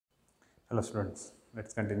Hello students,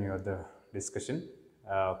 let's continue the discussion.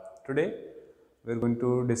 Today we are going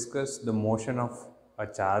to discuss the motion of a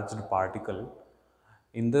charged particle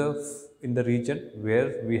in the region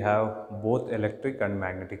where we have both electric and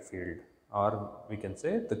magnetic field, or we can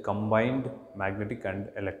say the combined magnetic and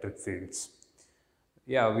electric fields.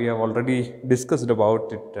 Yeah, we have already discussed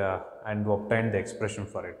about it and obtained the expression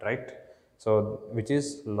for it, right? So, which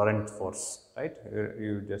is Lorentz force, right?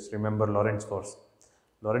 You just remember Lorentz force.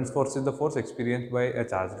 Lorentz force is the force experienced by a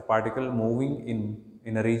charged particle moving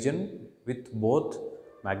in a region with both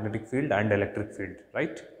magnetic field and electric field,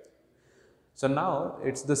 right? So now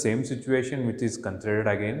it's the same situation which is considered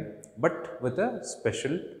again, but with a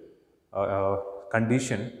special uh,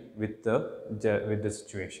 condition with the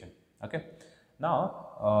situation. Okay.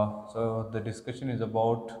 Now, so the discussion is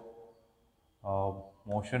about uh,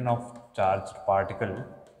 motion of charged particle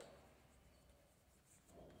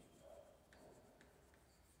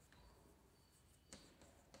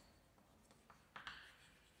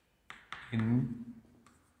in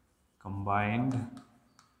combined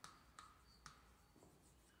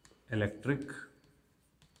electric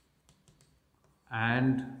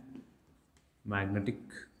and magnetic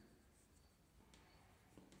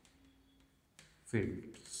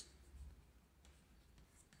fields.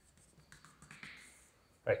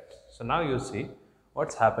 Right. So now you see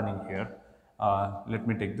what's happening here. Let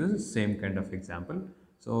me take this same kind of example.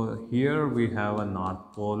 So here we have a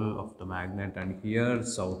north pole of the magnet and here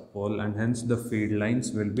south pole, and hence the field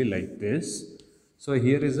lines will be like this. So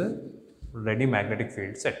here is a ready magnetic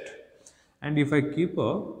field set. And if I keep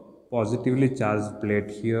a positively charged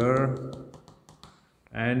plate here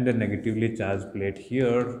and a negatively charged plate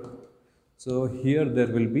here, so here there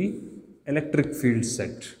will be electric field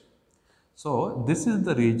set. So this is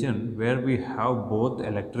the region where we have both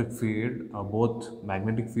electric field, both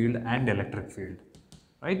magnetic field and electric field,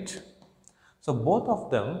 right? So both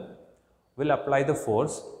of them will apply the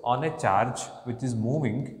force on a charge which is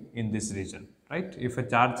moving in this region, right? If a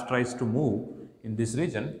charge tries to move in this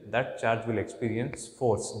region, that charge will experience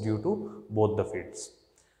force due to both the fields.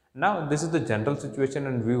 Now this is the general situation,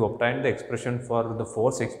 and we obtained the expression for the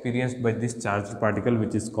force experienced by this charged particle,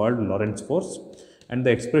 which is called Lorentz force, and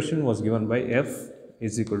the expression was given by F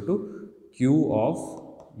is equal to Q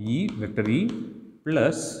of E vector E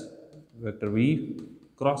plus vector V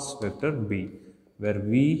cross vector B, where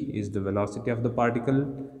V is the velocity of the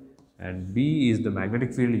particle and B is the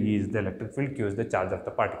magnetic field, E is the electric field, Q is the charge of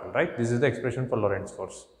the particle, right? This is the expression for Lorentz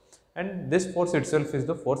force, and this force itself is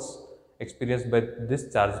the force experienced by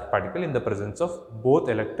this charged particle in the presence of both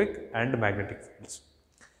electric and magnetic fields.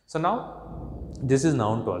 So now this is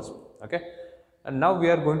known to us, okay, and now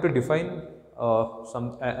we are going to define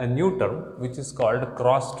a new term which is called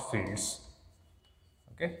crossed fields.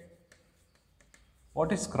 Okay,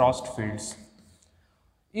 what is crossed fields?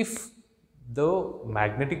 If the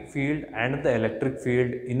magnetic field and the electric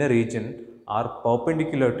field in a region are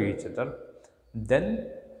perpendicular to each other, then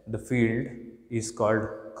the field is called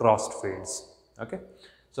crossed fields. Okay,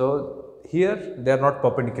 so here they are not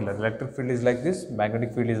perpendicular. Electric field is like this,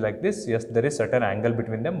 magnetic field is like this. Yes, there is certain angle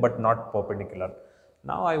between them, but not perpendicular.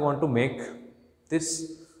 Now I want to make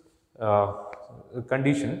this uh,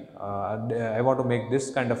 condition, I want to make this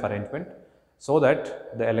kind of arrangement so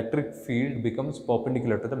that the electric field becomes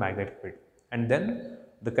perpendicular to the magnetic field, and then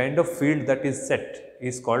the kind of field that is set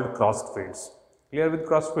is called crossed fields. Clear with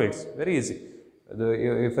crossed fields? Very easy.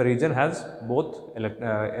 If a region has both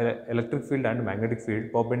electric field and magnetic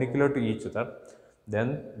field perpendicular to each other,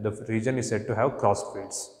 then the region is said to have crossed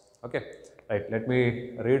fields. Okay, right. Let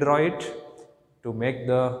me redraw it to make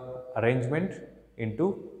the arrangement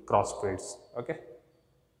into crossed fields. Okay.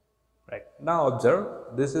 Right. Now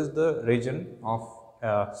observe, this is the region of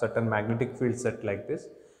a certain magnetic field set like this,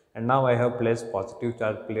 and now I have placed positive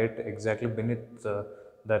charge plate exactly beneath the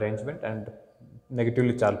arrangement and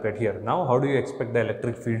negatively charged plate here. Now how do you expect the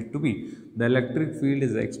electric field to be? The electric field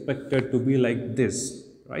is expected to be like this,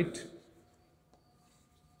 right?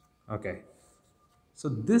 Okay. So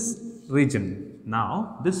this region,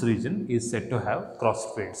 now this region is said to have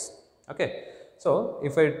crossed fields. Okay. So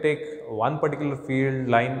if I take one particular field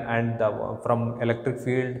line and from electric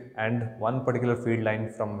field and one particular field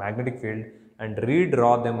line from magnetic field and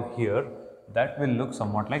redraw them here, that will look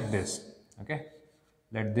somewhat like this. Okay.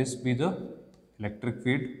 Let this be the electric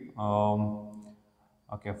field.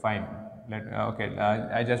 Okay, fine.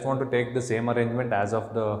 I just want to take the same arrangement as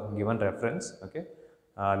of the given reference. Okay,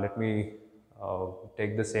 let me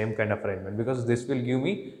take the same kind of arrangement, because this will give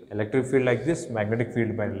me electric field like this, magnetic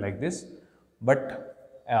field by like this, but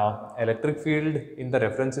electric field in the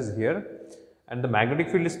reference is here and the magnetic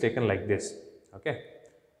field is taken like this. Okay,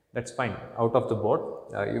 That's fine. Out of the board,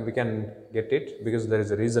 we can get it because there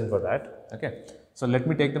is a reason for that. Okay. So let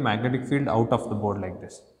me take the magnetic field out of the board like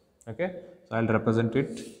this. Okay. So I'll represent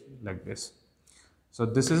it like this. So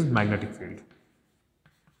this is magnetic field.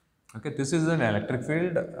 Okay. This is an electric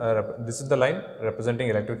field. This is the line representing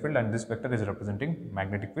electric field, and this vector is representing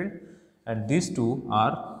magnetic field. And these two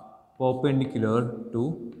are perpendicular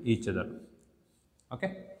to each other.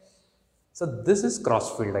 Okay. So this is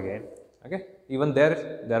cross field again. Okay. Even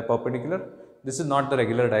there they are perpendicular. This is not the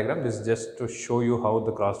regular diagram. This is just to show you how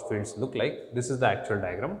the cross fields look like. This is the actual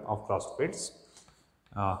diagram of cross fields,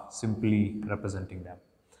 simply representing them.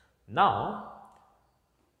 Now,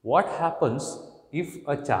 what happens if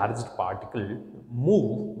a charged particle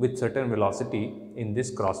move with certain velocity in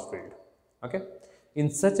this cross field? Okay. In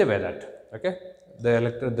such a way that, okay,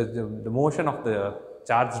 the motion of the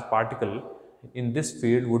charged particle in this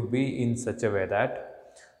field would be in such a way that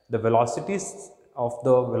the velocity of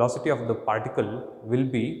the particle will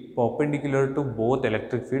be perpendicular to both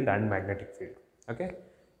electric field and magnetic field. Okay.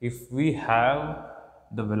 If we have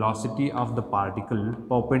the velocity of the particle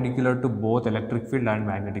perpendicular to both electric field and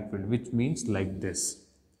magnetic field, which means like this.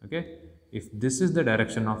 Okay. If this is the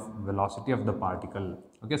direction of velocity of the particle,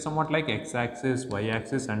 okay, somewhat like x-axis,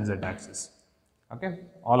 y-axis and z-axis. Okay.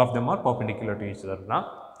 All of them are perpendicular to each other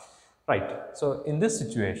now. Right. So in this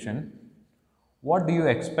situation, what do you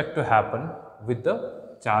expect to happen with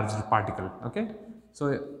the charged particle? Okay.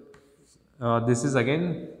 So this is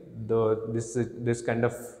again this kind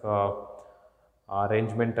of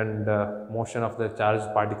arrangement and motion of the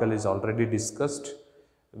charged particle is already discussed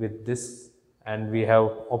with this, and we have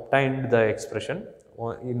obtained the expression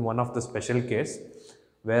in one of the special case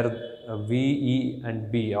where V, E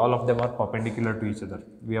and B, all of them are perpendicular to each other.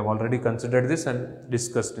 We have already considered this and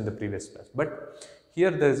discussed in the previous class. But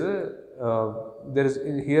here there is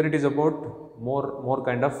here it is about more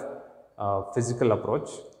kind of physical approach.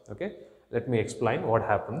 Okay, let me explain what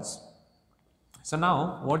happens. So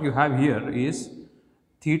now what you have here is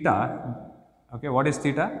theta. Okay, what is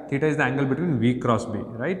theta? Theta is the angle between V cross B,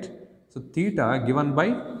 right? So theta given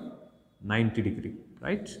by 90 degree,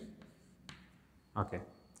 right? Okay.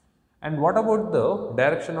 And what about the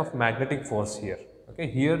direction of magnetic force here? Okay,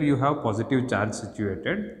 here you have positive charge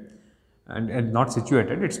situated, and not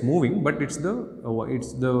situated, it's moving, but it's the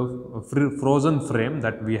frozen frame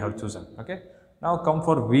that we have chosen. Okay. Now come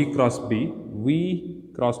for V cross B. V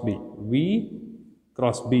cross B. V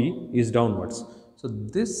cross B is downwards. So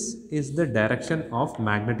this is the direction of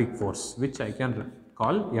magnetic force, which I can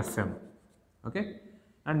call Fm. Okay.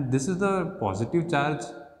 And this is the positive charge,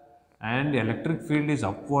 and electric field is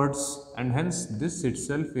upwards, and hence this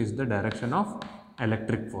itself is the direction of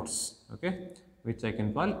electric force. Okay, which I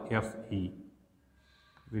can call Fe.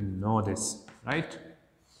 We know this, right?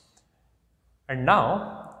 And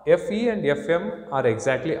now Fe and Fm are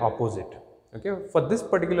exactly opposite. Okay, for this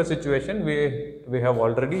particular situation, we have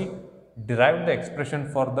already derived the expression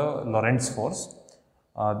for the Lorentz force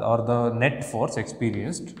or the net force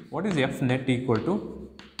experienced. What is F net equal to?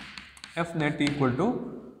 F net equal to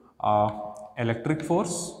electric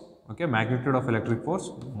force, okay, magnitude of electric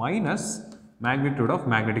force minus magnitude of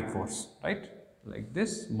magnetic force, right? Like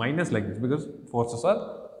this minus like this, because forces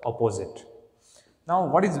are opposite. Now,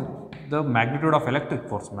 what is the magnitude of electric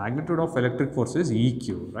force? Magnitude of electric force is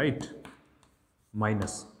EQ, right?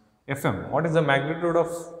 Minus Fm. What is the magnitude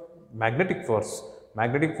of magnetic force?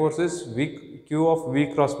 Magnetic force is Q of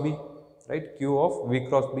V cross B, right? Q of V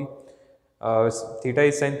cross B. Theta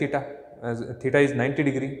is sin theta. Theta is 90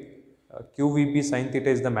 degree. QVB sin theta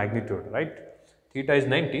is the magnitude, right? Theta is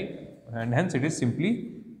 90, and hence it is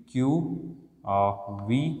simply QVB,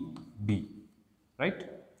 right?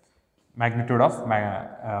 Magnitude of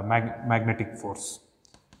magnetic force.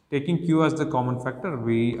 Taking Q as the common factor,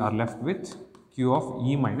 we are left with Q of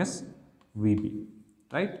E minus VB,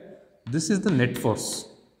 right? This is the net force.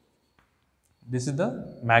 This is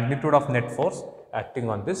the magnitude of net force acting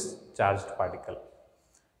on this charged particle.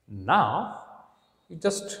 Now, you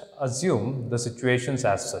just assume the situations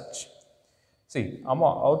as such. See,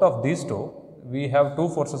 out of these two, we have two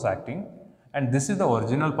forces acting, and this is the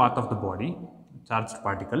original path of the body, charged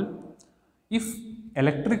particle. If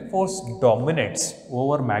electric force dominates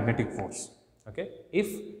over magnetic force, okay, if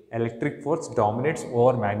electric force dominates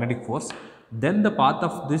over magnetic force, then the path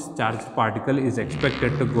of this charged particle is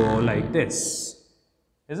expected to go like this,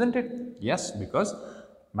 isn't it? Yes, because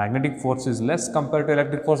magnetic force is less compared to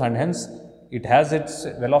electric force, and hence it has its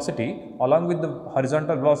velocity along with the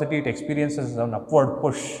horizontal velocity. It experiences an upward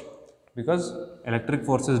push because electric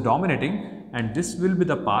force is dominating, and this will be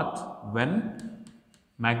the path when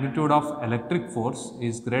magnitude of electric force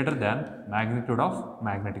is greater than magnitude of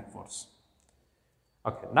magnetic force.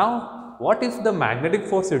 Okay, now what if the magnetic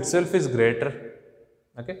force itself is greater?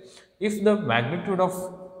 Okay, if the magnitude of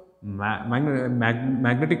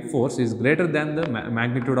magnetic force is greater than the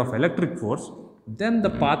magnitude of electric force, then the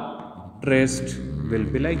path traced will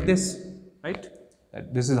be like this, right?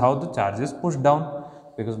 This is how the charge is pushed down,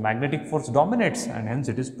 because magnetic force dominates and hence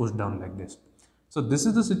it is pushed down like this. So this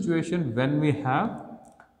is the situation when we have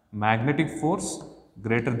magnetic force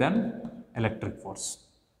greater than electric force.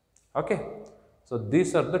 Okay, so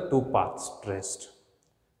these are the two paths traced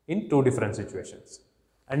in two different situations.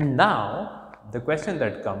 And now the question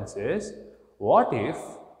that comes is, what if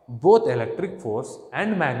both electric force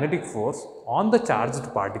and magnetic force on the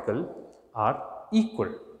charged particle are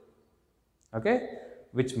equal? Okay,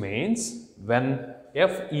 which means when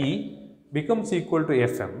Fe becomes equal to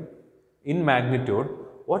Fm in magnitude,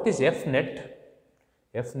 what is F net?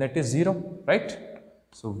 F net is 0, right?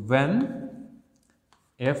 So when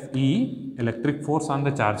Fe, electric force on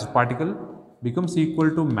the charged particle, becomes equal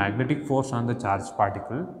to magnetic force on the charged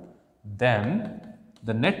particle, then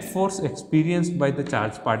the net force experienced by the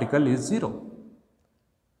charged particle is 0,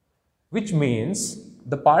 which means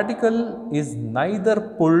the particle is neither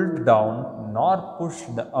pulled down nor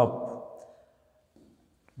pushed up,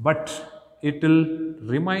 but it will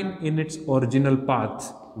remain in its original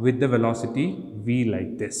path with the velocity v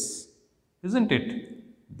like this, isn't it?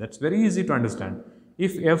 That's very easy to understand.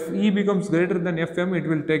 If Fe becomes greater than Fm, it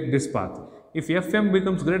will take this path. If Fm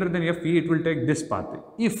becomes greater than Fe, it will take this path.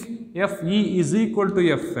 If Fe is equal to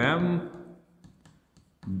Fm,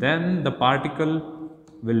 then the particle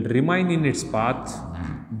will remain in its path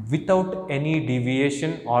without any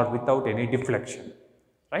deviation or without any deflection,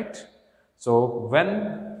 right? So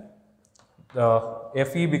when the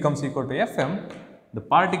Fe becomes equal to Fm, the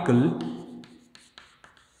particle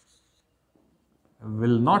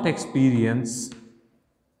will not experience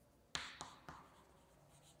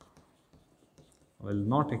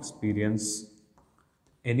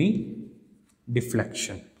any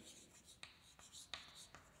deflection,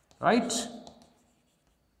 right?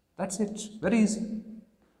 That's it, very easy.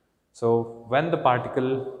 So when the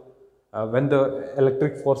particle, when the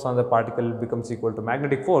electric force on the particle becomes equal to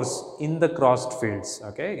magnetic force in the crossed fields,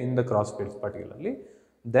 okay, in the crossed fields particularly,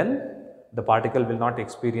 then the particle will not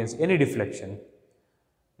experience any deflection.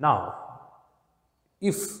 Now,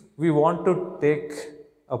 if we want to take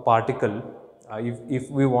a particle, if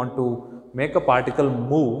we want to make a particle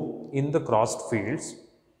move in the crossed fields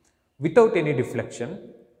without any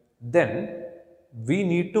deflection, then we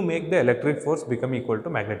need to make the electric force become equal to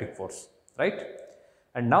magnetic force, right?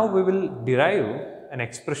 And now we will derive an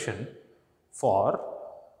expression for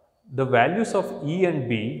the values of E and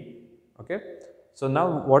B, okay? So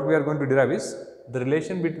now what we are going to derive is the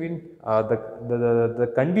relation between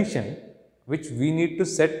the condition which we need to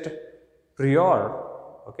set prior,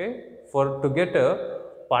 okay, to get a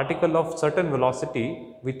particle of certain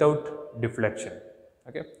velocity without deflection,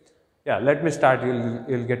 okay. Yeah, let me start,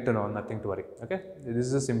 you'll get to know, nothing to worry, okay. This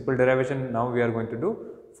is a simple derivation now we are going to do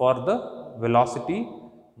for the velocity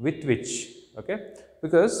with which, okay,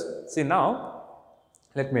 because see now,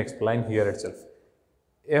 let me explain here itself.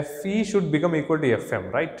 Fe should become equal to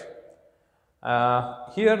Fm, right?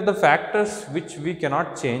 Here the factors which we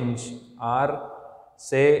cannot change are,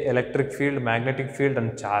 say, electric field, magnetic field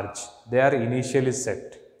and charge. They are initially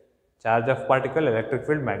set. Charge of particle, electric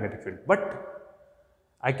field, magnetic field. But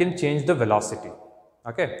I can change the velocity,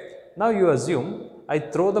 okay. Now you assume I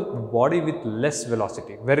throw the body with less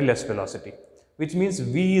velocity, very less velocity, which means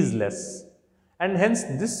V is less, and hence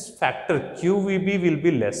this factor QVB will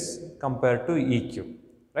be less compared to EQ,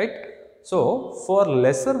 right. So for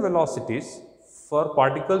lesser velocities, for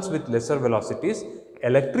particles with lesser velocities,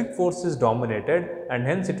 electric force is dominated and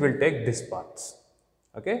hence it will take this path,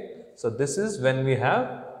 okay. So this is when we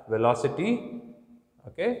have velocity,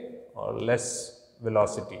 okay, or less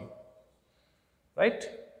velocity, right?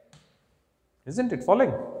 Isn't it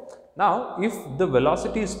following? Now if the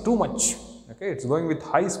velocity is too much, okay, it's going with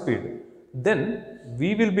high speed, then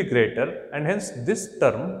V will be greater and hence this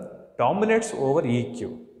term dominates over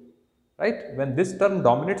EQ, right? When this term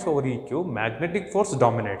dominates over EQ, magnetic force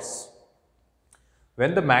dominates.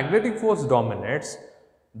 When the magnetic force dominates,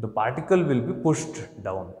 the particle will be pushed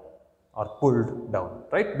down or pulled down,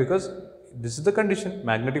 right? Because this is the condition,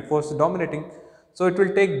 magnetic force is dominating. So it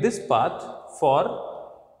will take this path for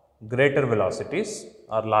greater velocities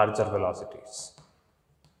or larger velocities,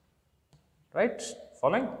 right?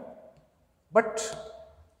 Following? But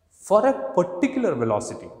for a particular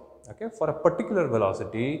velocity, okay, for a particular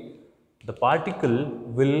velocity, the particle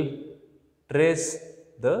will trace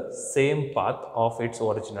the same path of its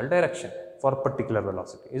original direction for a particular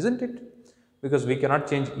velocity, isn't it? Because we cannot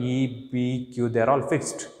change E, B, Q, they are all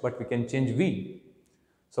fixed, but we can change V.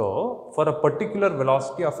 So, for a particular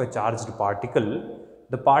velocity of a charged particle,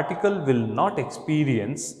 the particle will not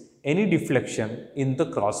experience any deflection in the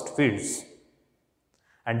crossed fields.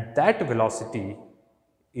 And that velocity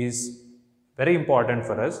is very important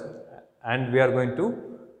for us, and we are going to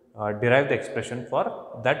derive the expression for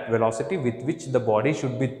that velocity with which the body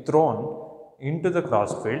should be thrown into the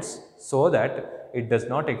crossed fields so that it does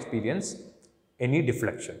not experience any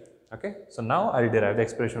deflection. Okay. So, now I will derive the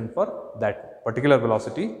expression for that particular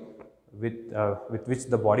velocity with which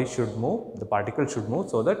the body should move, the particle should move,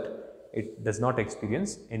 so that it does not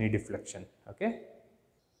experience any deflection. Okay.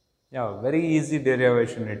 Yeah, very easy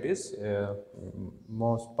derivation it is.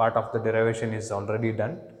 Most part of the derivation is already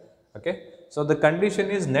done. Okay. So, the condition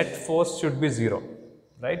is net force should be 0,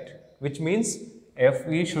 right, which means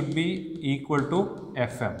Fe should be equal to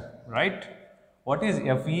Fm, right. What is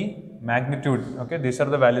Fe? Magnitude. Okay, these are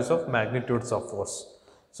the values of magnitudes of force.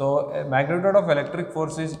 So, magnitude of electric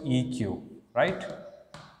force is Eq, right,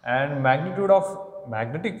 and magnitude of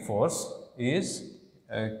magnetic force is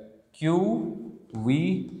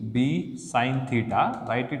QVB sin theta,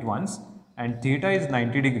 write it once, and theta is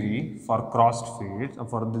 90° for crossed fields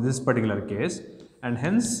for this particular case, and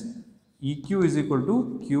hence Eq is equal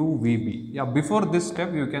to QVB. Yeah, before this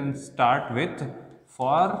step you can start with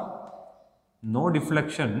for no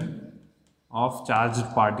deflection of charged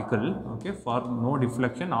particle, okay, for no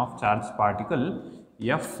deflection of charged particle,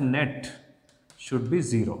 F net should be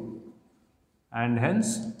 0, and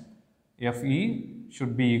hence Fe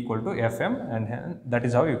should be equal to Fm, and that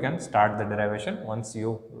is how you can start the derivation once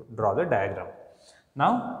you draw the diagram.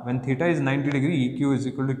 Now, when theta is 90°, Eq is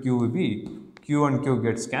equal to QVB, Q and Q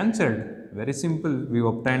gets cancelled. Very simple, we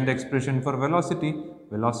obtained the expression for velocity.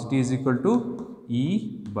 Velocity is equal to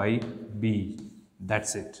E by B.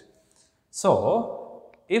 That's it.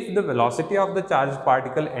 So, if the velocity of the charged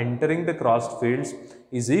particle entering the crossed fields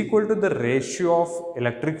is equal to the ratio of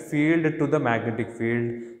electric field to the magnetic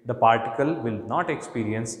field, the particle will not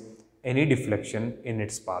experience any deflection in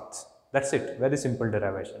its path. That's it. Very simple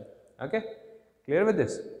derivation. Okay? Clear with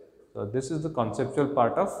this? So, this is the conceptual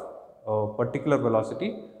part of a particular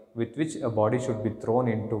velocity with which a body should be thrown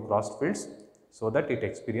into crossed fields so that it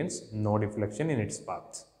experiences no deflection in its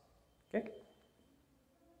path. Okay?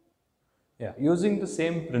 Yeah, using the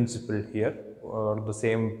same principle here or the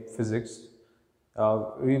same physics,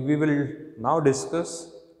 we will now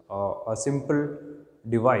discuss a simple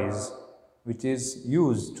device which is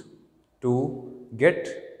used to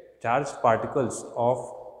get charged particles of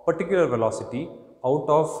particular velocity out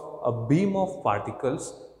of a beam of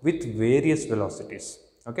particles with various velocities.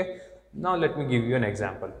 Okay. Now, let me give you an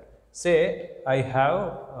example. Say I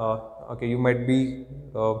have, okay, you might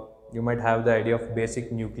have the idea of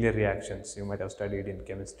basic nuclear reactions. You might have studied in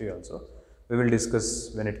chemistry also. We will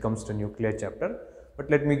discuss when it comes to nuclear chapter, but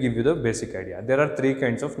let me give you the basic idea. There are three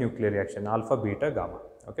kinds of nuclear reaction: alpha, beta, gamma.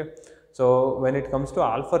 Okay. So, when it comes to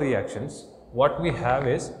alpha reactions, what we have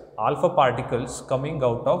is alpha particles coming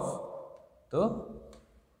out of the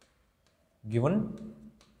given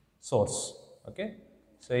source. Okay.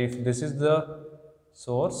 So, if this is the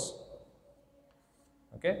source,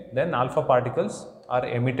 okay, then alpha particles are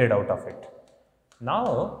emitted out of it. Now,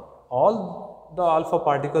 all the alpha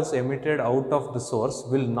particles emitted out of the source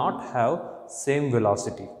will not have same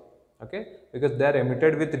velocity, okay, because they are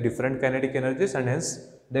emitted with different kinetic energies and hence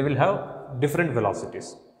they will have different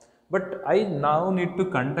velocities. But I now need to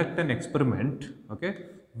conduct an experiment, okay,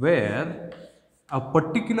 where a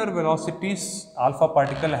particular velocity's alpha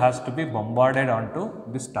particle has to be bombarded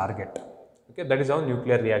onto this target. Okay, that is how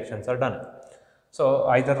nuclear reactions are done. So,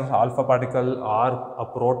 either alpha particle or a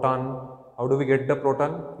proton. How do we get the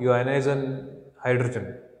proton? You ionize an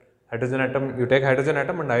hydrogen atom, you take hydrogen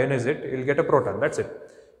atom and ionize it, you will get a proton, that is it.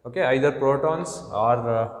 Okay, either protons or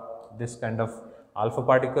this kind of alpha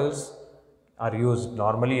particles are used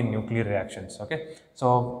normally in nuclear reactions. Okay,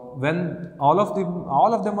 so when all of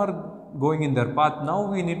them are going in their path,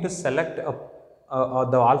 now we need to select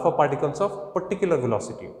the alpha particles of particular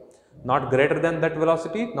velocity, not greater than that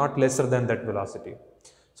velocity, not lesser than that velocity.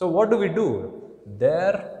 So, what do we do?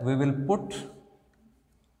 There we will put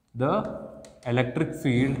the electric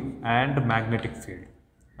field and magnetic field.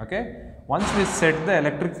 Okay, once we set the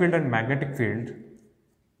electric field and magnetic field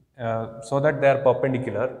so that they are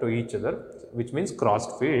perpendicular to each other, which means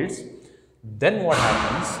crossed fields, then what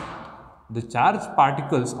happens? The charged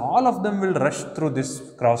particles, all of them will rush through this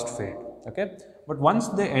crossed field. Okay, but once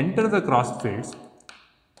they enter the crossed fields,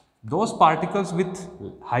 those particles with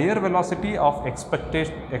higher velocity of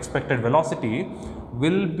expected velocity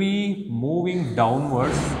will be moving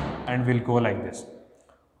downwards and will go like this.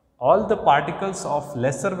 All the particles of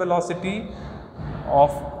lesser velocity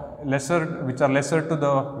which are lesser to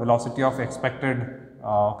the velocity of expected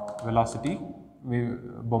velocity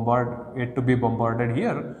to be bombarded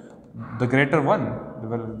here, the greater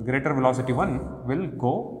greater velocity one will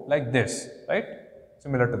go like this, right,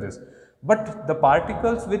 similar to this. But the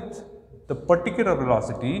particles with the particular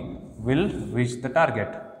velocity will reach the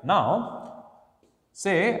target. Now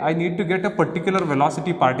say I need to get a particular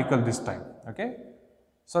velocity particle this time, okay.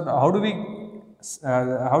 So how do we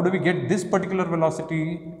get this particular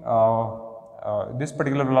velocity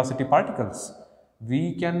particles?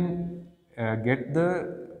 We can get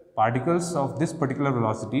the particles of this particular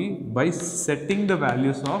velocity by setting the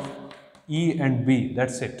values of E and B.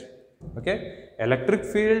 That's it. Okay. Electric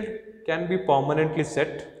field can be permanently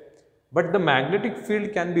set, but the magnetic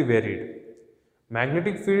field can be varied.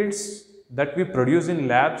 Magnetic fields that we produce in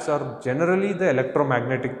labs are generally the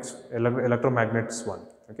electromagnets one.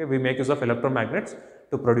 Okay, we make use of electromagnets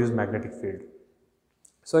to produce magnetic field.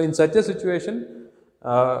 So in such a situation,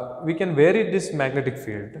 we can vary this magnetic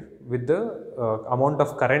field with the amount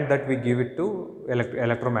of current that we give it to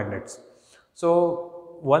electromagnets.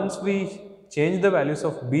 So once we change the values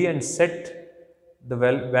of B and set the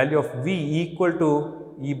value of V equal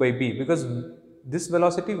to E by B, because this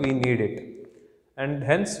velocity we need it, and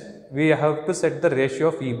hence we have to set the ratio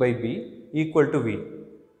of E by B equal to V.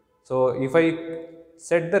 So if I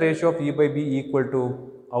set the ratio of E by B equal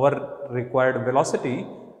to our required velocity,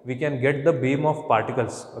 we can get the beam of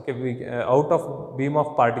particles. Okay, out of beam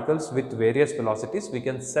of particles with various velocities, we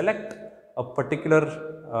can select a particular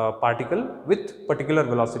particle with particular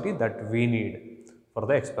velocity that we need for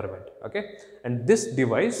the experiment. Okay, and this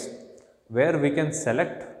device where we can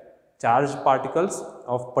select charged particles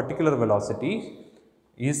of particular velocity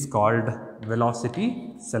is called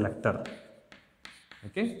velocity selector.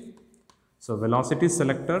 Okay. So velocity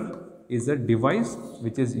selector is a device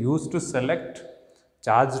which is used to select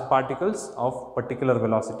charged particles of particular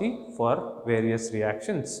velocity for various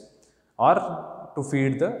reactions or to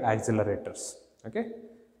feed the accelerators. Okay.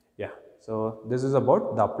 Yeah. So this is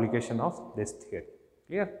about the application of this theory.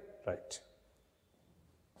 Clear? Right.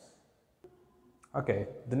 Okay.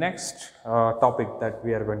 The next topic that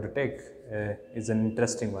we are going to take is an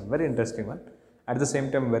interesting one, very interesting one. At the same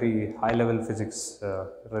time, very high level physics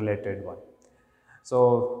related one.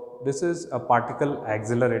 So this is a particle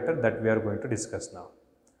accelerator that we are going to discuss now.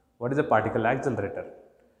 What is a particle accelerator?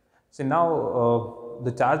 See now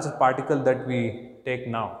the charged particle that we take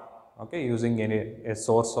now, okay, using a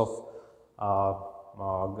source of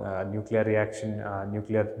nuclear reaction,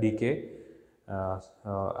 nuclear decay,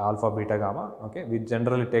 alpha, beta, gamma. Okay, we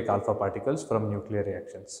generally take alpha particles from nuclear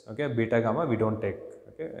reactions. Okay, beta, gamma we don't take.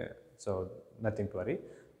 Okay, so nothing to worry.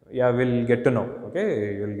 Yeah, we'll get to know.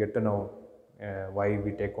 Okay, you will get to know why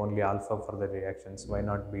we take only alpha for the reactions, why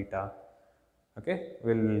not beta. Okay,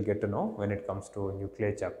 we'll get to know when it comes to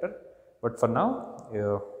nuclear chapter. But for now,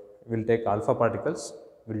 we'll take alpha particles,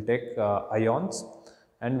 we'll take ions,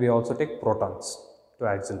 and we also take protons to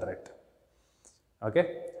accelerate.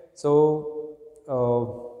 Okay, so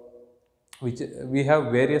we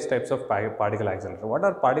have various types of particle accelerators. What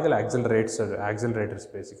are particle accelerators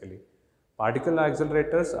basically? Particle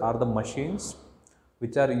accelerators are the machines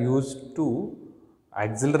which are used to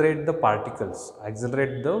accelerate the particles,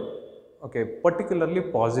 particularly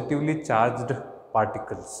positively charged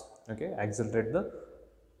particles. Okay, accelerate the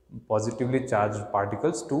positively charged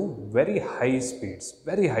particles to very high speeds.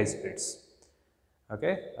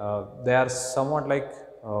 Okay, they are somewhat like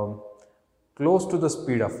close to the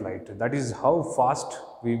speed of light. That is how fast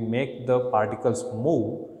we make the particles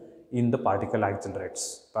move in the particle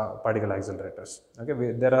accelerators.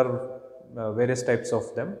 Okay, there are various types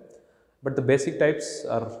of them, but the basic types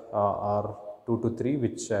are 2 to 3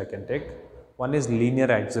 which I can take. One is linear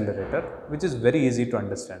accelerator, which is very easy to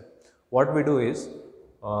understand. What we do is,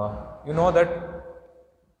 you know that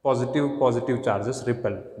positive charges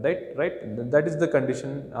repel, right? That is the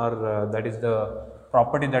condition, or that is the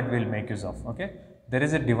property that we will make use of. Okay, there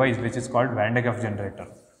is a device which is called Van de Graaff generator.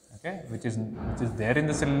 Okay, which is there in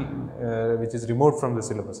the which is removed from the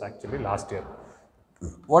syllabus actually last year.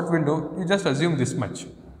 What we'll do, you just assume this much.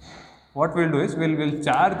 What we'll do is we'll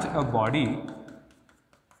charge a body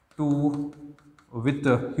with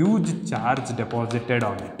a huge charge deposited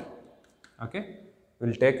on it. Okay,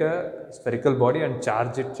 we'll take a spherical body and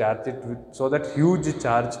charge it so that huge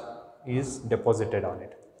charge is deposited on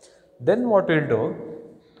it. Then what we'll do,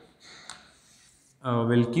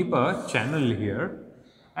 we'll keep a channel here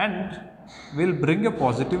and we'll bring a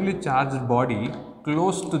positively charged body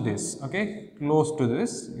close to this, okay, close to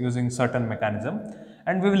this using certain mechanism,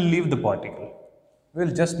 and we will leave the particle. We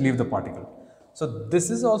will just leave the particle. So this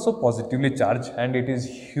is also positively charged and it is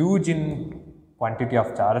huge in quantity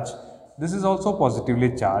of charge. This is also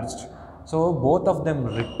positively charged. So both of them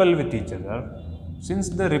repel with each other. Since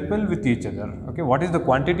they repel with each other, okay, what is the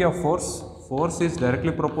quantity of force? Force is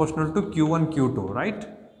directly proportional to Q1, Q2, right?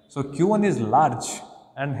 So Q1 is large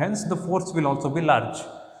and hence the force will also be large.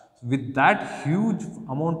 With that huge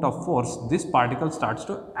amount of force, this particle starts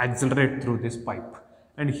to accelerate through this pipe.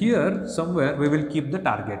 And here somewhere we will keep the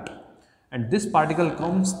target. And this particle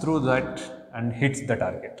comes through that and hits the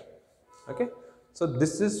target. Okay. So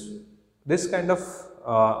this kind of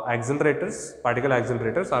accelerators, particle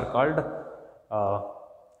accelerators are called uh,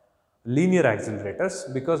 linear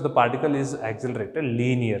accelerators because the particle is accelerated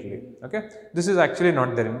linearly. Okay, this is actually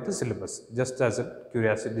not there in the syllabus. Just as a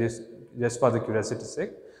curiosity, just for the curiosity's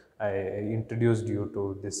sake, I introduced you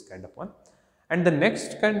to this kind of one. And the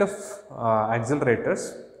next kind of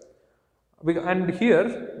accelerators, and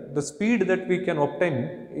here the speed that we can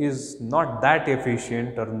obtain is not that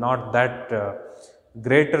efficient or not that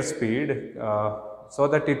greater speed, so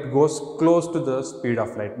that it goes close to the speed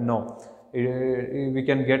of light. No, we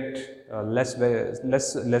can get lesser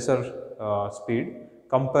speed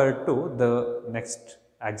compared to the next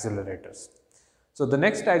accelerators. So the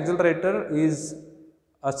next accelerator is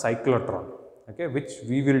a cyclotron, okay, which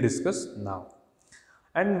we will discuss now.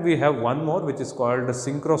 And we have one more which is called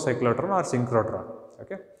synchrocyclotron or synchrotron.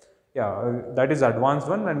 Okay, yeah, that is advanced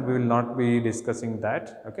one and we will not be discussing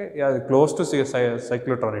that. Okay, yeah, close to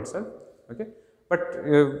cyclotron itself. Okay, but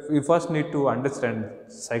we first need to understand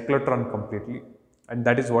cyclotron completely, and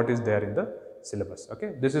that is what is there in the syllabus.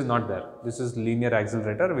 Okay, this is not there. This is linear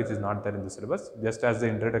accelerator which is not there in the syllabus. Just as the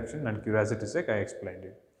introduction and curiosity sake, I explained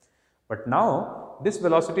it. But now this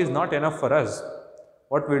velocity is not enough for us.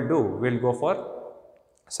 What we'll do? We'll go for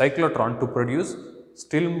cyclotron to produce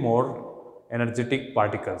still more energetic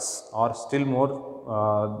particles or still more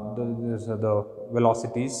the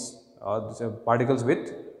velocities, particles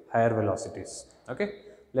with higher velocities. Okay,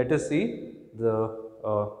 let us see the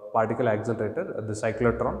particle accelerator, the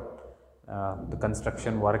cyclotron, the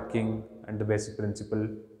construction, working, and the basic principle.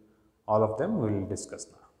 All of them we will discuss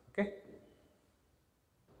now. Okay,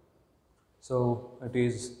 so it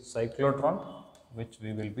is cyclotron which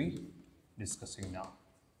we will be discussing now.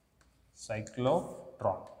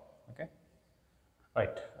 Cyclotron. Okay,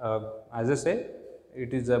 right. As I say,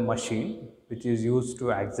 it is a machine which is used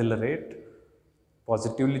to accelerate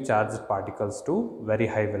positively charged particles to very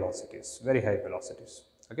high velocities.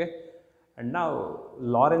 Okay, and now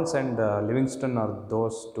Lawrence and Livingston are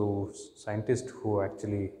those two scientists who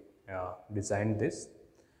actually designed this.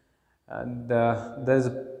 And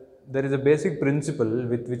there is a basic principle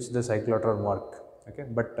with which the cyclotron work. Okay,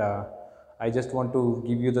 but I just want to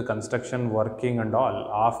give you the construction, working and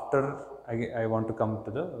all. After I want to come to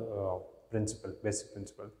the principle, basic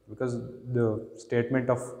principle, because the statement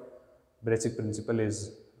of basic principle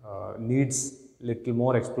is needs little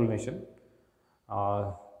more explanation.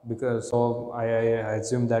 Because so I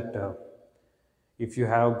assume that if you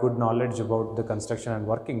have good knowledge about the construction and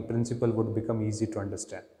working, principle would become easy to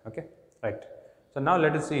understand. Okay, right. So now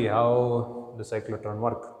let us see how the cyclotron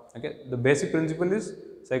work. Okay, the basic principle is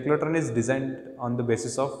cyclotron is designed on the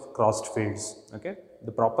basis of crossed fields. Okay,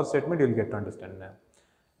 the proper statement you will get to understand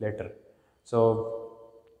later. So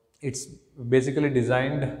it's basically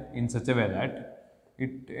designed in such a way that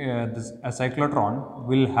a cyclotron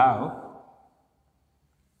will have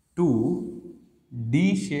two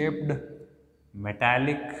D-shaped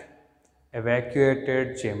metallic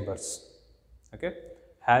evacuated chambers. Okay,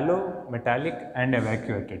 hollow, metallic and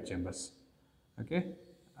evacuated chambers. Okay,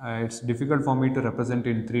 it's difficult for me to represent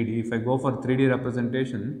in 3D. If I go for 3D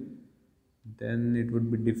representation, then it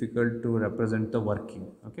would be difficult to represent the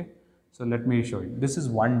working. Okay, so let me show you. This is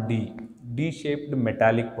one D-shaped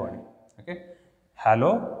metallic body. Okay,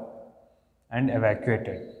 hollow and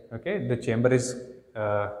evacuated. Okay, the chamber is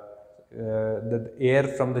the air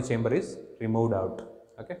from the chamber is removed out.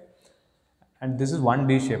 Okay, and this is one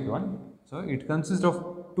D-shaped one. So it consists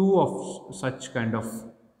of two of such kind of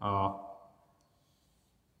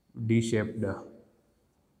D-shaped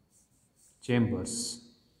chambers.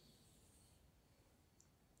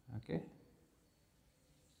 Okay,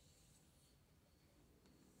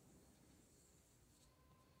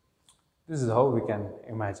 this is how we can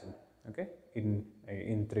imagine. Okay, in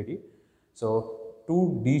 3D. So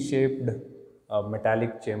two D-shaped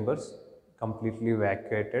metallic chambers, completely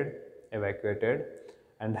evacuated,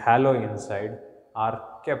 and hollow inside,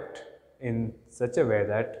 are kept in such a way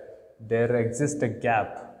that there exists a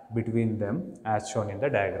gap between them as shown in the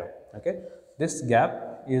diagram. Okay, this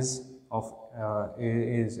gap is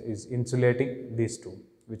insulating these two,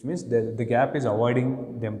 which means the gap is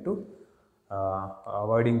avoiding them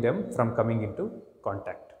from coming into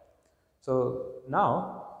contact. So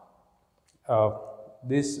now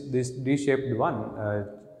this D-shaped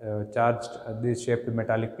charged these shaped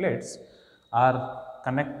metallic plates are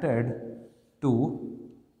connected to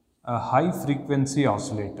a high frequency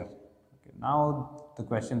oscillator. Okay, now the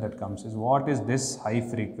question that comes is, what is this high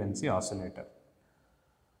frequency oscillator?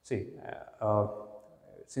 See,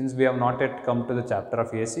 since we have not yet come to the chapter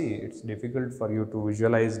of AC, it's difficult for you to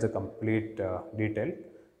visualize the complete detail,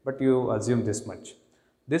 but you assume this much.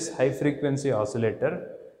 This high frequency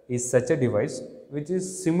oscillator is such a device which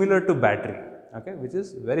is similar to battery, okay, which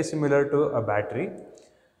is very similar to a battery,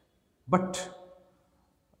 but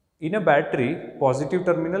in a battery, positive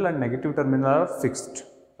terminal and negative terminal are fixed,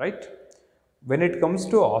 right? When it comes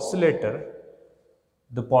to oscillator,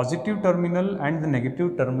 the positive terminal and the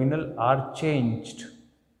negative terminal are changed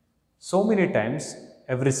so many times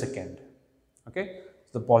every second. Okay,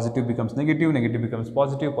 so the positive becomes negative, negative becomes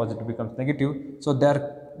positive, positive becomes negative. So they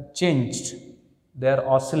are changed, they are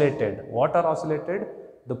oscillated. What are oscillated?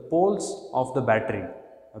 The poles of the battery.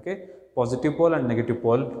 Okay, positive pole and negative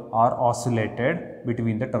pole are oscillated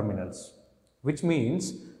between the terminals, which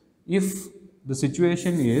means if the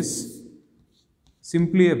situation is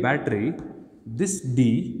simply a battery, this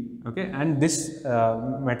D, okay, and this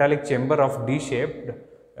metallic chamber of D shape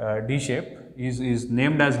is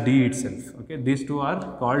named as D itself. Okay, these two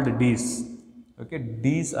are called Ds. Okay,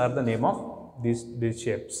 Ds are the name of these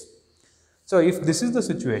shapes. So if this is the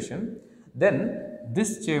situation, then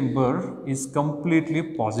this chamber is completely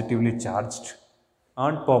positively charged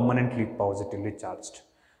and permanently positively charged,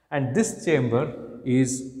 and this chamber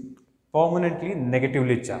is permanently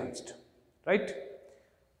negatively charged, right?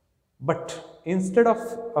 But instead of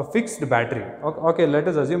a fixed battery, okay, let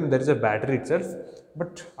us assume there is a battery itself,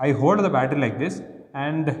 but I hold the battery like this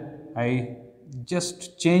and I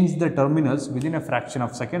just change the terminals within a fraction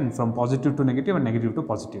of a second from positive to negative and negative to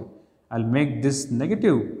positive. I'll make this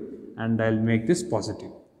negative and I'll make this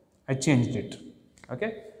positive. I changed it.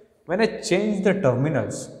 Okay. When I change the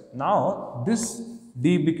terminals, now this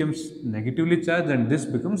D becomes negatively charged and this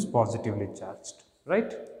becomes positively charged,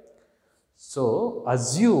 right? So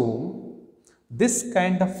assume this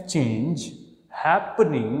kind of change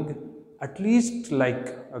happening at least like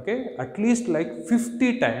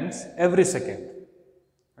 50 times every second.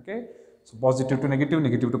 Okay, so positive to negative,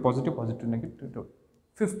 negative to positive, positive to negative to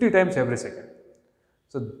 50 times every second.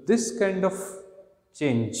 So this kind of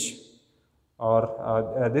change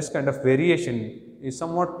or this kind of variation is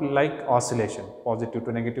somewhat like oscillation, positive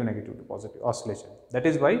to negative, negative to positive oscillation. That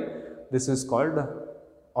is why this is called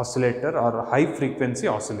oscillator or high frequency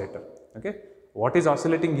oscillator. Okay, what is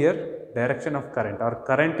oscillating here? Direction of current, or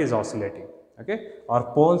current is oscillating. Okay,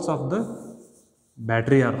 or poles of the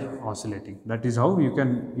battery are oscillating. That is how you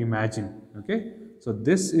can imagine. Okay, so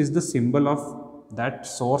this is the symbol of that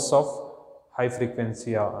source of high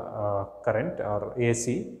frequency current or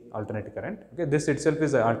AC, alternate current. Okay, this itself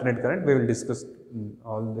is an alternate current. We will discuss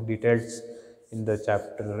all the details in the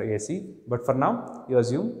chapter AC, but for now you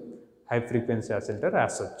assume high frequency oscillator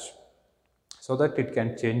as such, so that it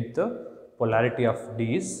can change the polarity of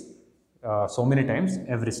D's so many times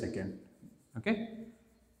every second. Okay.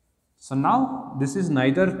 So now this is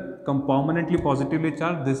neither permanently positively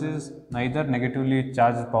charged, this is neither negatively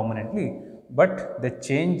charged permanently, but they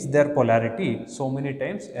change their polarity so many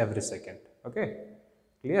times every second. Okay,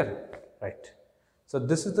 clear? Right. So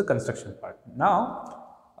this is the construction part. Now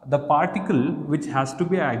the particle which has to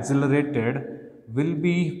be accelerated will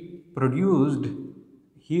be produced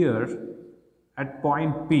here at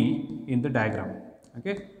point P in the diagram.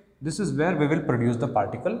 Okay, this is where we will produce the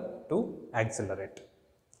particle to accelerate.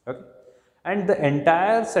 Okay, and the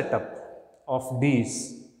entire setup of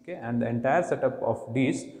these, okay, and the entire setup of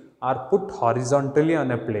these are put horizontally on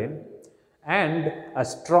a plane, and a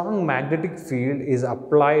strong magnetic field is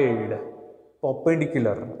applied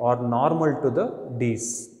perpendicular or normal to the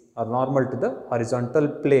D's, or normal to the horizontal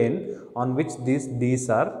plane on which these D's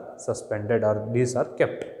are suspended or D's are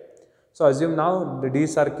kept. So assume now the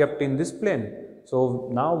D's are kept in this plane. So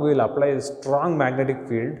now we will apply a strong magnetic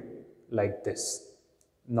field like this,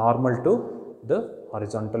 normal to the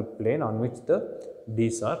horizontal plane on which the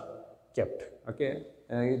D's are kept. Okay,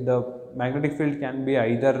 the magnetic field can be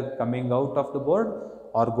either coming out of the board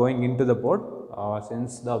or going into the board.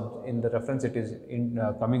 Since in the reference it is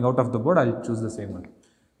coming out of the board, I will choose the same one,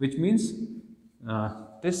 which means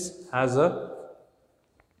this has a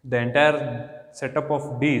the entire setup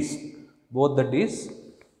of Ds, both the Ds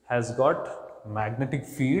has got magnetic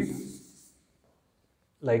field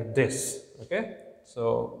like this. Okay,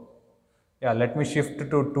 so yeah, let me shift to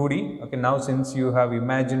 2D. Okay, now since you have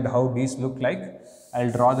imagined how Ds look like,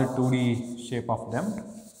 I'll draw the 2D shape of them.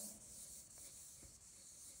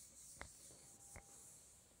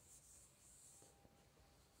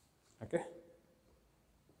 Okay,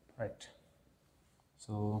 right.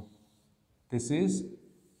 So this is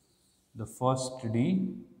the first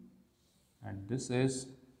D and this is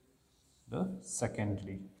the second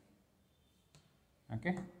D.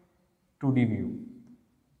 Okay, 2D view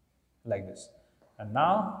like this. And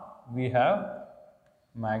now we have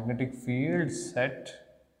magnetic field set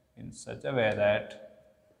in such a way that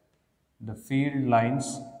the field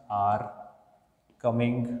lines are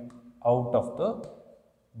coming out of the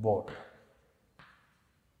board.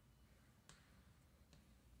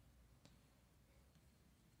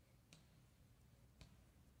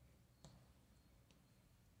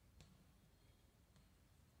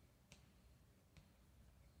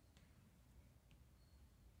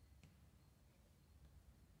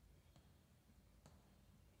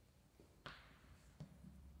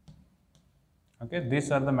 Okay,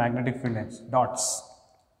 these are the magnetic field lines, dots.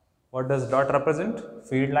 What does dot represent?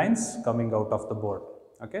 Field lines coming out of the board.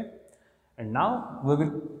 Okay, and now we will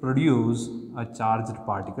produce a charged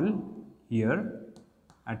particle here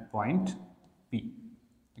at point P.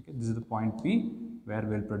 Okay, this is the point P where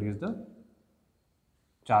we will produce the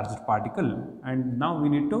charged particle, and now we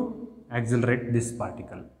need to accelerate this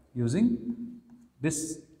particle using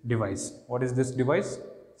this device. What is this device?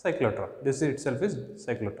 Cyclotron. This itself is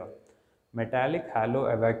cyclotron. Metallic halo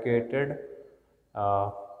evacuated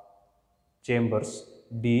chambers,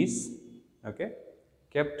 Ds, okay,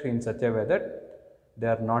 kept in such a way that they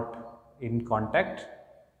are not in contact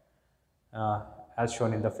as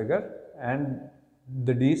shown in the figure, and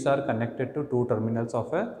the Ds are connected to two terminals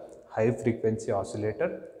of a high frequency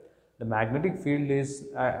oscillator. The magnetic field is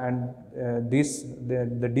the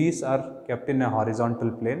Ds are kept in a horizontal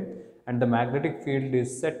plane, and the magnetic field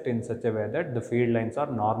is set in such a way that the field lines are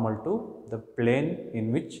normal to the plane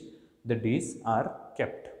in which the Ds are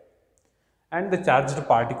kept. And the charged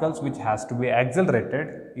particles which has to be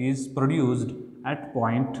accelerated is produced at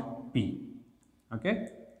point P, okay,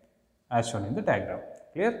 as shown in the diagram.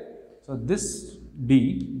 Clear? So this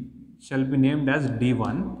D shall be named as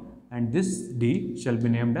D1 and this D shall be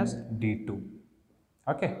named as D2.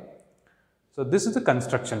 Okay. So this is the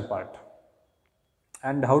construction part.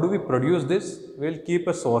 And how do we produce this? We will keep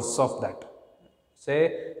a source of that.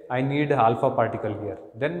 Say I need alpha particle here.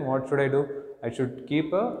 Then what should I do? I should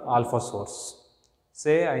keep a alpha source.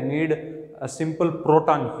 Say I need a simple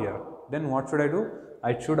proton here. Then what should I do?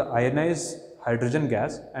 I should ionize hydrogen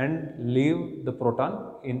gas and leave the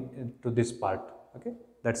proton into this part. Okay,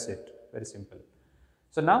 that's it. Very simple.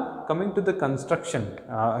 So now coming to the construction,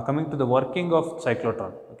 coming to the working of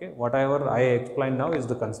cyclotron. Okay, whatever I explained now is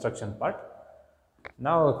the construction part.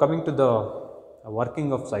 Now coming to the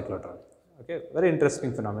working of cyclotron. Okay, very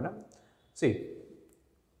interesting phenomena. See,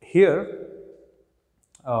 here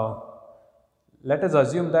let us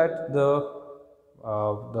assume that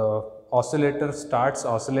the oscillator starts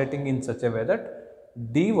oscillating in such a way that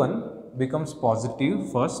D1 becomes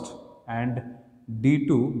positive first and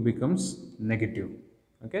D2 becomes negative.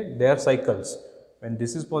 Okay, they are cycles. When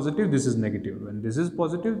this is positive, this is negative. When this is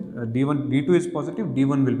positive, D2 is positive,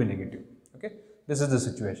 D1 will be negative. Okay, this is the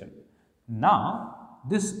situation. Now,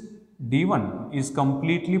 this D1 is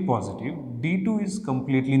completely positive, D2 is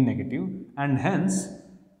completely negative, and hence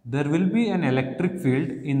there will be an electric field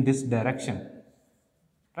in this direction,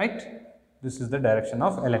 right? This is the direction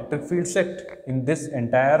of electric field set in this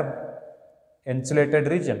entire insulated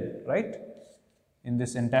region, right? In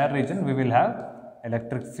this entire region, we will have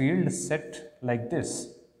electric field set like this,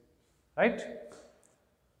 right?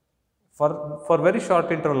 For very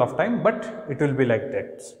short interval of time, but it will be like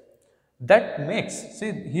that. That makes,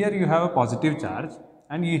 see here you have a positive charge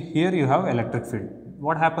and here you have electric field.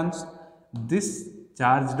 What happens? This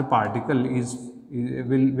charged particle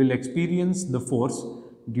will experience the force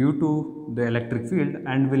due to the electric field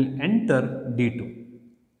and will enter D2,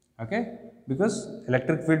 okay, because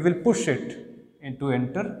electric field will push it to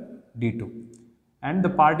enter D2 and the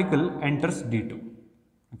particle enters D2,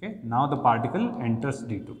 okay. Now the particle enters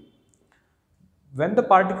D2. When the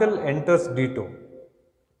particle enters D2,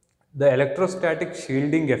 the electrostatic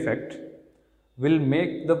shielding effect will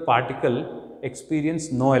make the particle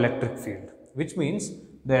experience no electric field, which means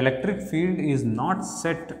the electric field is not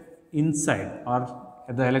set inside, or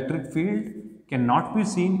the electric field cannot be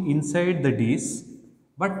seen inside the Ds,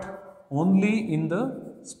 but only in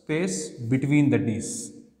the space between the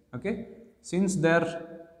Ds. Okay, since they are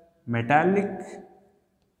metallic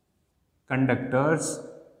conductors,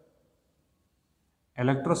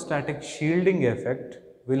 electrostatic shielding effect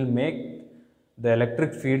will make the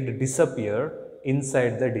electric field disappear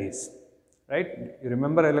inside the Ds, right? You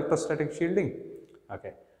remember electrostatic shielding?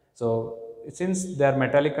 Okay, so since they are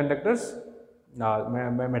metallic conductors,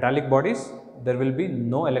 metallic bodies, there will be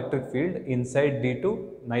no electric field inside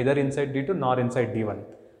D2, neither inside D2 nor inside D1,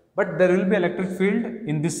 but there will be electric field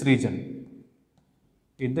in this region,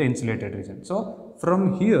 in the insulated region. So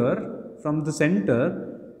from here, from the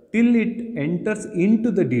center till it enters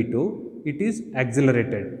into the D2, it is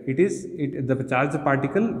accelerated. The charged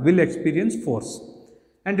particle will experience force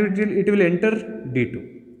and it will enter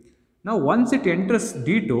D2. Now once it enters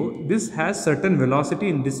D2, this has certain velocity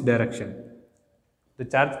in this direction. The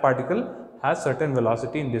charged particle has certain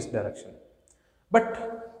velocity in this direction.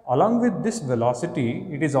 But along with this velocity,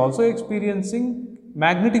 it is also experiencing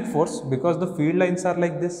magnetic force because the field lines are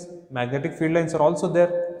like this. Magnetic field lines are also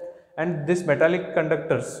there. And this metallic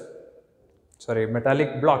conductors,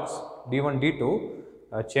 metallic blocks D1,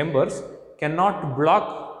 D2 chambers cannot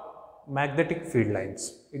block magnetic field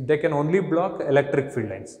lines. They can only block electric field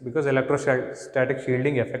lines because electrostatic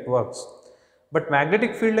shielding effect works. But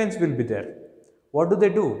magnetic field lines will be there. What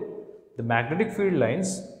do? The magnetic field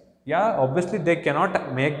lines, yeah, obviously they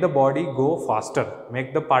cannot make the body go faster,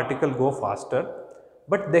 make the particle go faster,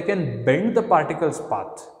 but they can bend the particle's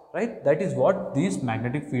path, right? That is what these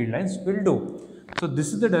magnetic field lines will do. So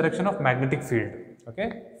this is the direction of magnetic field,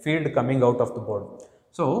 okay? Field coming out of the board.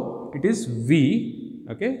 So it is V,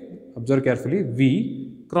 okay? Observe carefully,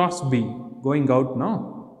 V cross B going out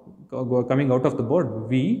now, coming out of the board,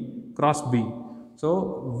 V cross B.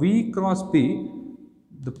 So V cross B,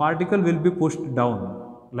 the particle will be pushed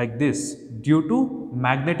down like this due to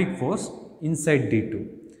magnetic force inside D2.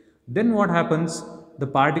 Then what happens? The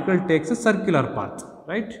particle takes a circular path,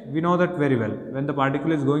 right? We know that very well. When the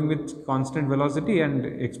particle is going with constant velocity and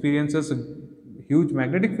experiences a huge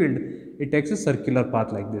magnetic field, it takes a circular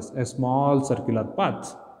path like this, a small circular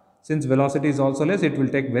path. Since velocity is also less, it will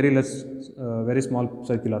take very small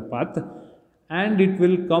circular path, and it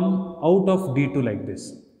will come out of D2 like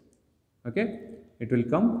this, okay? It will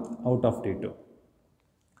come out of D2.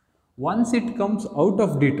 Once it comes out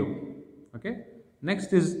of D2, okay,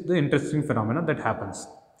 next is the interesting phenomenon that happens.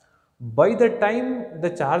 By the time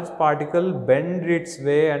the charged particle bends its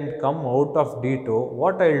way and come out of D2,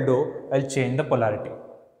 what I'll do, I'll change the polarity,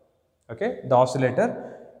 okay? The oscillator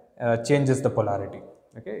changes the polarity,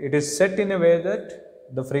 okay? It is set in a way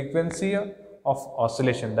that the frequency of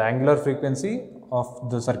oscillation, the angular frequency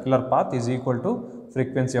of the circular path is equal to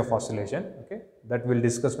frequency of oscillation, okay? That we'll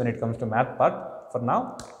discuss when it comes to math part. For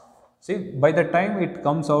now, see, by the time it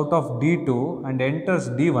comes out of D2 and enters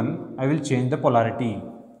D1, I will change the polarity,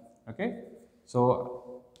 okay?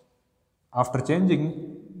 So after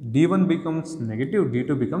changing, D1 becomes negative,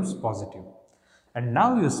 D2 becomes positive. And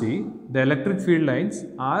now you see the electric field lines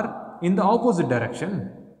are in the opposite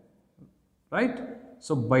direction, right?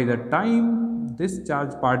 So by the time this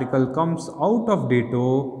charged particle comes out of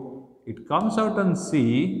D2, it comes out and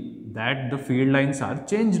see that the field lines are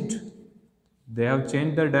changed. They have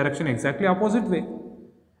changed their direction exactly opposite way.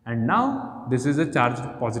 And now this is a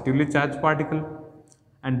positively charged particle.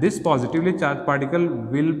 And this positively charged particle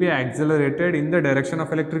will be accelerated in the direction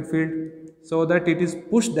of electric field so that it is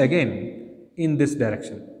pushed again in this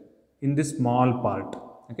direction, in this small part,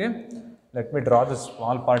 okay? Let me draw this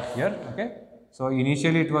small part here, okay? So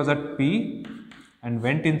initially it was at P and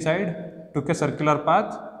went inside, took a circular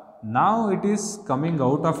path. Now it is coming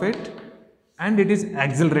out of it and it is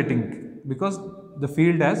accelerating because the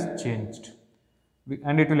field has changed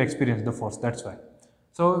and it will experience the force, that's why.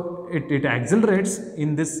 So it accelerates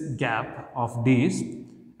in this gap of D's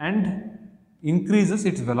and increases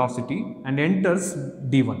its velocity and enters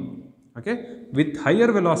D1, okay? With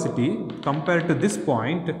higher velocity compared to this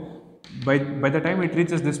point, by the time it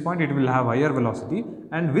reaches this point, it will have higher velocity,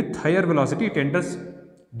 and with higher velocity it enters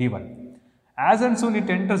D1. As and soon it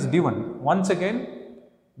enters D1, once again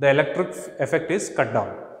the electric effect is cut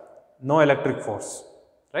down, no electric force,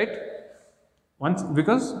 right? Once,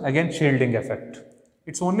 because again shielding effect,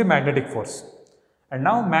 it's only magnetic force. And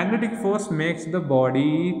now magnetic force makes the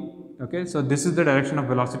body, okay, so this is the direction of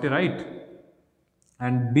velocity, right?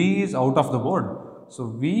 And B is out of the board, so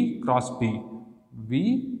V cross B,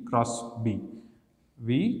 V cross B,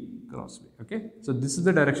 V cross B, okay? So this is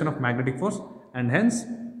the direction of magnetic force, and hence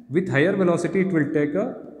with higher velocity it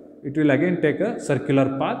will again take a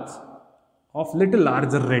circular path of little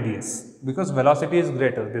larger radius because velocity is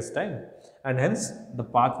greater this time, and hence the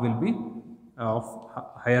path will be of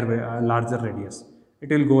larger radius. It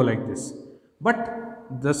will go like this. But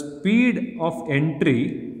the speed of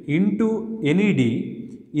entry into any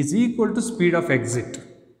d is equal to speed of exit.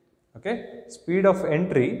 Okay, speed of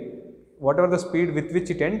entry, whatever the speed with which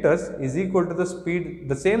it enters, is equal to the speed,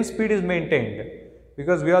 the same speed is maintained,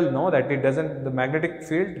 because we all know that it doesn't, the magnetic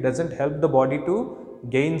field doesn't help the body to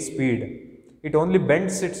gain speed, it only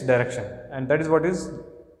bends its direction, and that is what is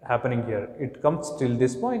happening here. It comes till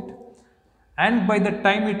this point, and by the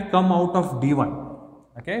time it come out of d1,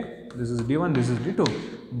 okay, this is d1, this is d2,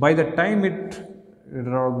 by the time it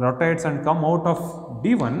rotates and come out of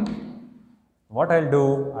d1, what I'll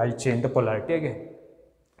do, I'll change the polarity again,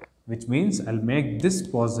 which means I'll make this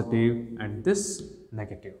positive and this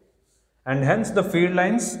negative, and hence the field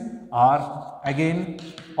lines are again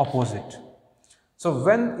opposite. So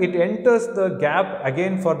when it enters the gap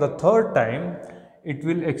again for the third time, it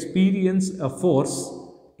will experience a force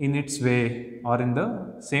in its way or in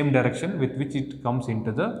the same direction with which it comes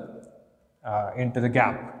into the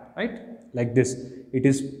gap, right? Like this, it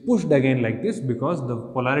is pushed again like this, because the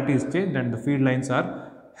polarity is changed and the field lines are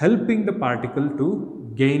helping the particle to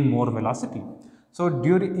gain more velocity. So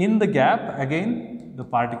in the gap again the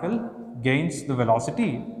particle gains the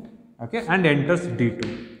velocity, okay, and enters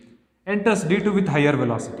d2 with higher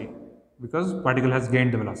velocity, because particle has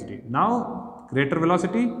gained the velocity. Now greater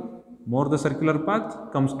velocity, more the circular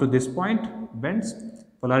path, comes to this point, bends,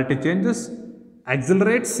 polarity changes,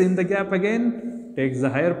 accelerates in the gap again, takes the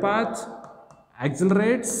higher path,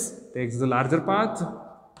 accelerates, takes the larger path,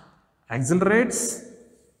 accelerates,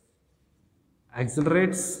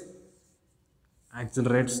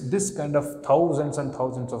 this kind of thousands and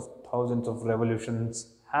thousands of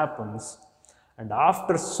revolutions happens, and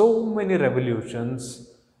after so many revolutions,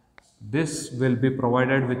 this will be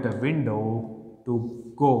provided with a window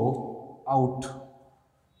to go out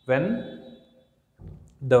when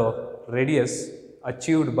the radius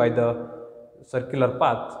achieved by the circular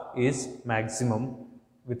path is maximum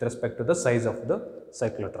with respect to the size of the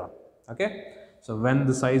cyclotron. Okay, so when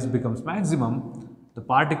the size becomes maximum, the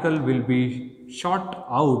particle will be shot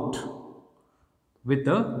out with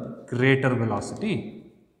a greater velocity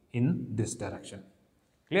in this direction.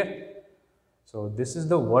 Clear? So this is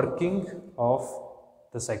the working of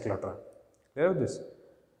the cyclotron. Clear with this?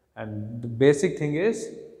 And the basic thing is,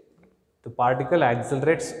 the particle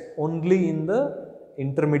accelerates only in the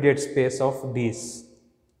intermediate space of these,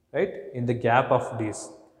 right, in the gap of these,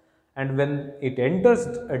 and when it enters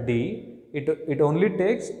a d, it only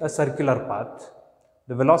takes a circular path.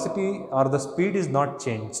 The velocity or the speed is not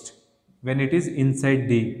changed when it is inside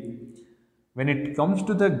d. When it comes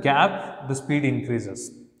to the gap, the speed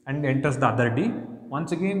increases and enters the other d.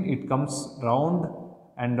 Once again it comes round,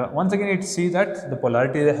 and once again it sees that the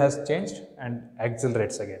polarity has changed and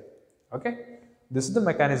accelerates again. Okay, this is the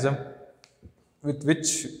mechanism with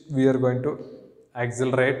which we are going to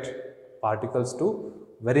accelerate particles to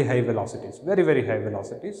very high velocities, very high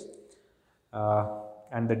velocities,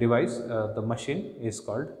 and the device, the machine is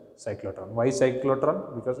called cyclotron. Why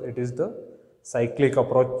cyclotron? Because it is the cyclic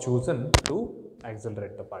approach chosen to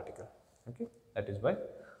accelerate the particle. Okay, that is why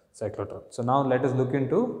cyclotron. So now let us look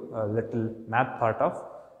into a little math part of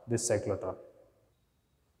this cyclotron.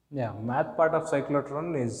 Yeah, math part of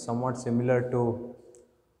cyclotron is somewhat similar to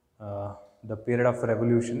the period of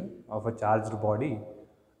revolution of a charged body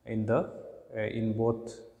in the in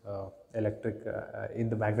both in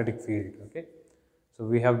the magnetic field. Okay, so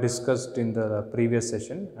we have discussed in the previous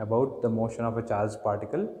session about the motion of a charged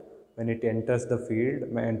particle when it enters the field,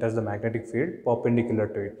 enters the magnetic field perpendicular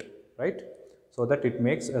to it, right, so that it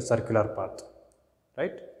makes a circular path,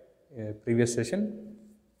 right, previous session.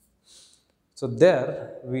 So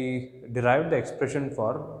there we derived the expression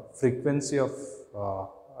for frequency of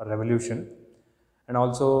revolution, and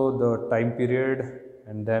also the time period,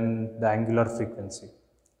 and then the angular frequency,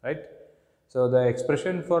 right. So the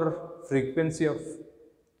expression for frequency of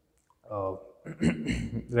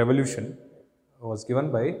revolution was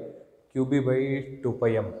given by qb by 2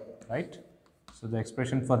 pi m, right. So the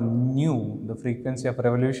expression for nu, the frequency of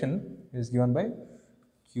revolution, is given by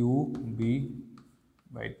qb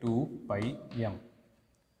by 2 pi m.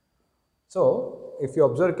 So if you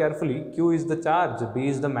observe carefully, q is the charge, b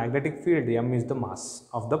is the magnetic field, m is the mass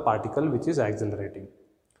of the particle which is accelerating.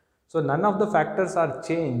 So none of the factors are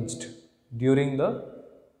changed during the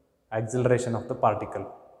acceleration of the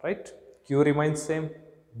particle, right. Q remains same,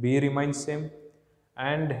 b remains same,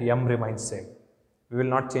 and m remains same. We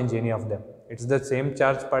will not change any of them. It's the same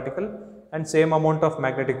charged particle and same amount of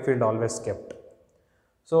magnetic field always kept.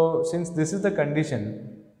 So since this is the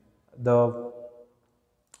condition, the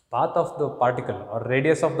path of the particle or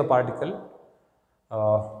radius of the particle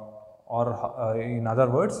or in other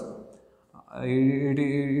words,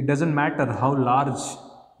 it doesn't matter how large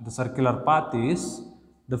the circular path is,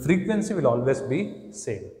 the frequency will always be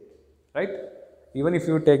same, right? Even if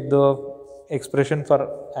you take the expression for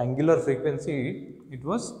angular frequency, it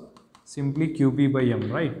was simply qb by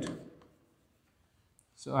m, right?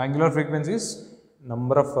 So angular frequency is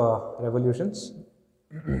number of revolutions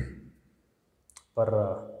per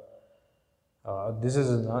this is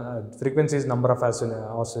frequency is number of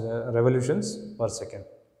revolutions per second,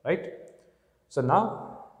 right? So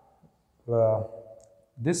now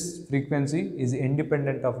this frequency is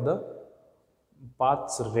independent of the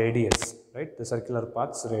path's radius, right? The circular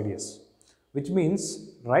path's radius, which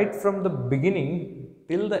means right from the beginning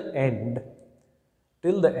till the end,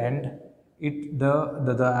 the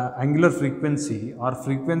angular frequency or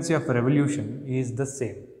frequency of revolution is the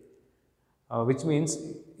same. Which means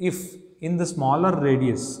if in the smaller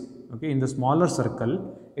radius, okay, in the smaller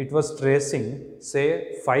circle, it was tracing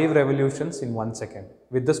say 5 revolutions in 1 second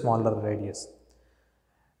with the smaller radius,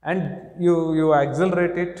 and you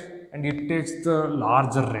accelerate it and it takes the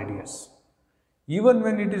larger radius. Even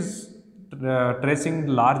when it is tracing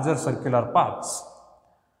larger circular paths,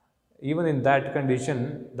 even in that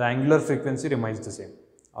condition, the angular frequency remains the same,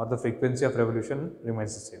 or the frequency of revolution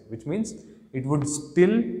remains the same, which means it would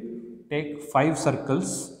still take 5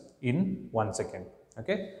 circles in 1 second,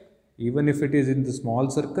 okay? Even if it is in the small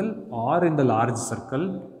circle or in the large circle,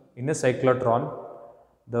 in a cyclotron,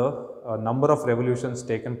 the number of revolutions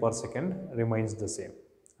taken per second remains the same,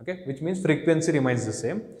 okay? Which means frequency remains the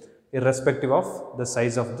same irrespective of the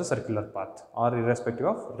size of the circular path, or irrespective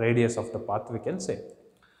of radius of the path, we can say.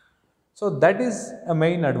 So that is a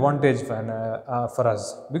main advantage for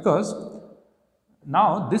us, because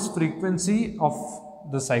now this frequency of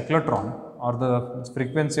the cyclotron or the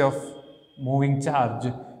frequency of moving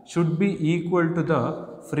charge should be equal to the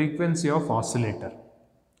frequency of oscillator,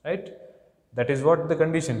 right? That is what the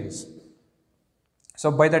condition is.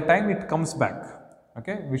 So by the time it comes back,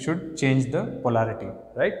 okay, we should change the polarity,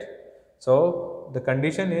 right? So the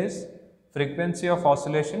condition is frequency of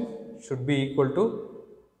oscillation should be equal to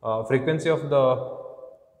frequency of the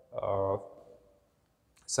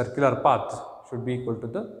circular path should be equal to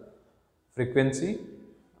the frequency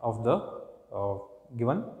of the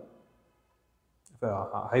given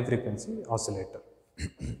high frequency oscillator.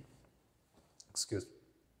 Excuse me.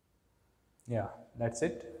 Yeah, that's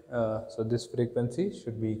it. So this frequency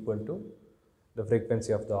should be equal to the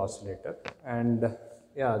frequency of the oscillator, and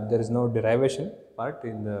yeah, there is no derivation part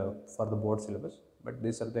in the for the board syllabus, but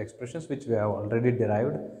these are the expressions which we have already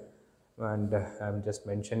derived, and I am just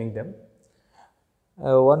mentioning them.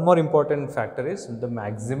 One more important factor is the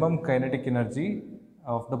maximum kinetic energy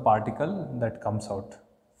of the particle that comes out.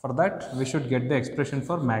 For that, we should get the expression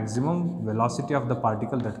for maximum velocity of the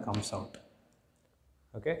particle that comes out.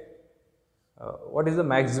 Okay. What is the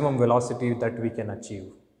maximum velocity that we can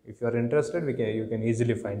achieve? If you are interested, you can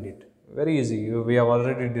easily find it. Very easy. We have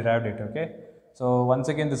already derived it. Okay. So once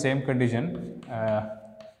again, the same condition.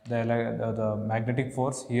 The magnetic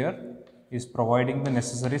force here is providing the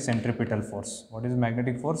necessary centripetal force. What is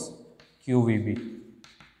magnetic force? QVB.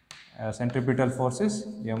 Centripetal force is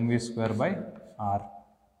mv square by r.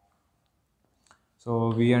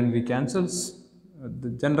 So V and V cancels. The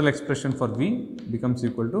general expression for V becomes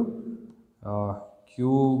equal to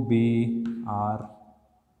QBR,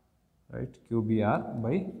 right? QBR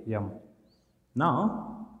by m.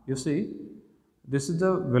 Now you see, this is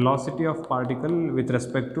the velocity of particle with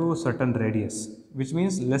respect to certain radius, which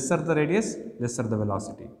means lesser the radius, lesser the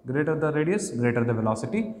velocity, greater the radius, greater the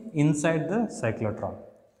velocity inside the cyclotron.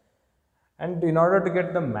 And in order to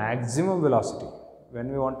get the maximum velocity,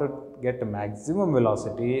 when we want to get maximum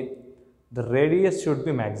velocity, the radius should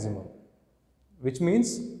be maximum, which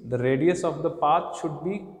means the radius of the path should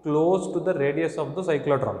be close to the radius of the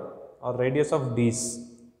cyclotron or radius of these,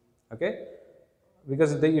 okay?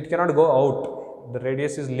 Because it cannot go out, the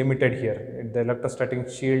radius is limited here, the electrostatic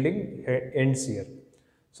shielding ends here.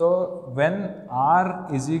 So when r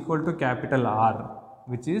is equal to capital R,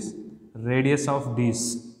 which is radius of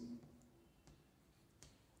these,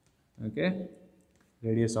 okay,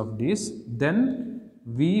 radius of these, then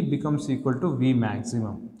V becomes equal to V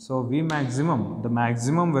maximum. So V maximum, the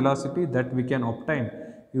maximum velocity that we can obtain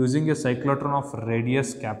using a cyclotron of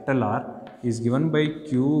radius capital R is given by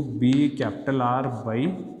QB capital R by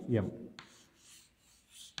M.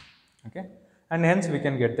 Okay, and hence we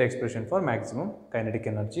can get the expression for maximum kinetic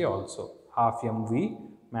energy also, half mv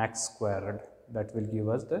max squared. That will give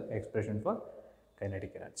us the expression for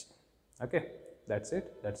kinetic energy. Okay, that's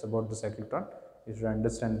it. That's about the cyclotron. You should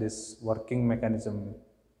understand this working mechanism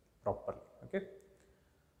properly. Okay,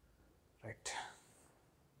 Right.